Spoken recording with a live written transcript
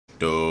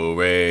Do,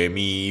 re,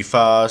 mi,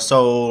 fa,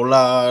 sol,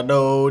 la,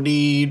 do,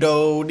 di,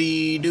 do,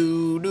 di,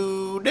 do,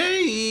 do, day.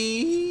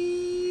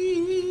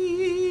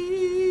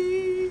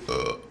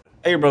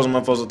 Hey, bros and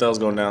mofos, what the hell's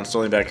going down?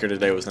 Sterling back here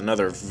today with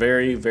another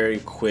very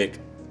quick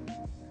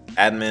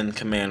admin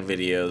command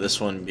video. This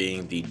one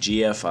being the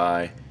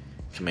GFI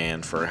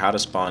command for how to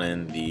spawn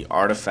in the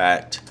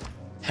Artifact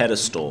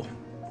Pedestal,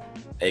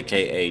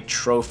 aka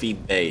Trophy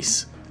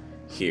Base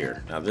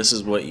here. Now this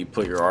is what you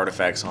put your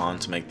artifacts on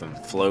to make them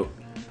float,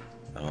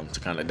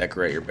 to kind of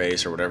decorate your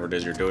base or whatever it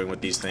is you're doing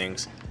with these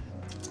things.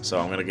 So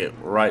I'm going to get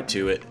right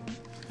to it.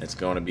 It's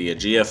going to be a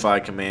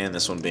GFI command,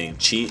 this one being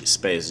cheat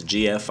space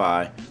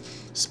GFI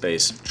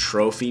space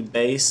trophy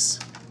base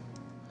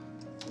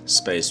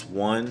space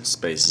 1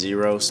 space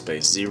 0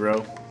 space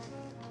 0.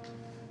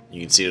 You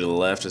can see to the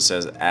left it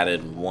says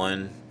added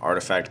 1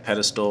 artifact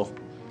pedestal.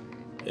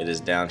 It is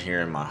down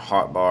here in my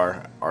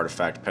hotbar,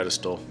 artifact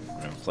pedestal. I'm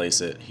going to place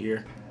it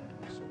here.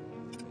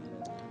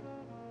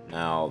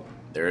 Now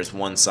there is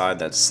one side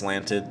that's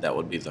slanted, that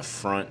would be the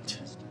front.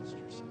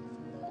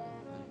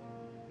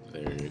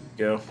 There you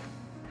go,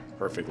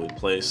 perfectly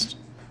placed.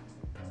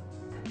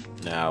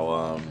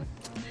 Now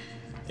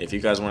if you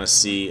guys want to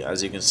see,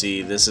 as you can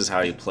see, this is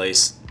how you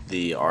place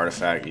the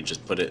artifact. You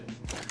just put it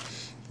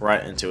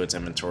right into its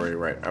inventory,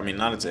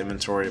 not its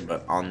inventory,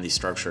 but on the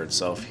structure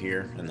itself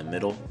here in the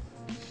middle.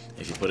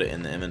 If you put it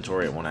in the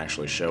inventory, it won't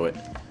actually show it.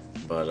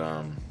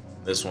 But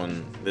this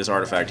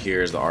artifact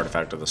here is the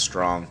artifact of the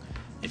strong.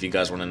 If you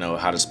guys want to know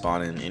how to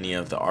spawn in any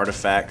of the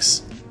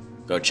artifacts,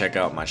 go check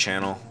out my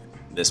channel.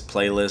 This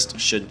playlist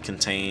should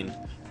contain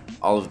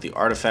all of the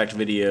artifact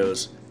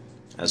videos,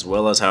 as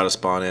well as how to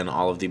spawn in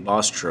all of the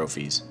boss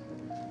trophies.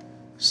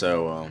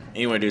 So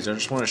anyway, dudes, I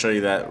just want to show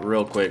you that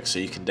real quick so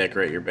you can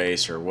decorate your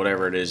base or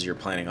whatever it is you're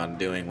planning on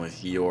doing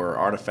with your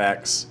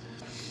artifacts.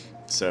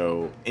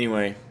 So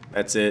anyway,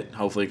 that's it.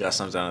 Hopefully you got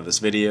something out of this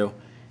video.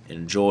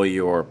 Enjoy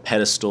your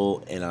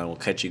pedestal, and I will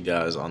catch you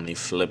guys on the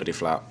flippity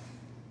flop.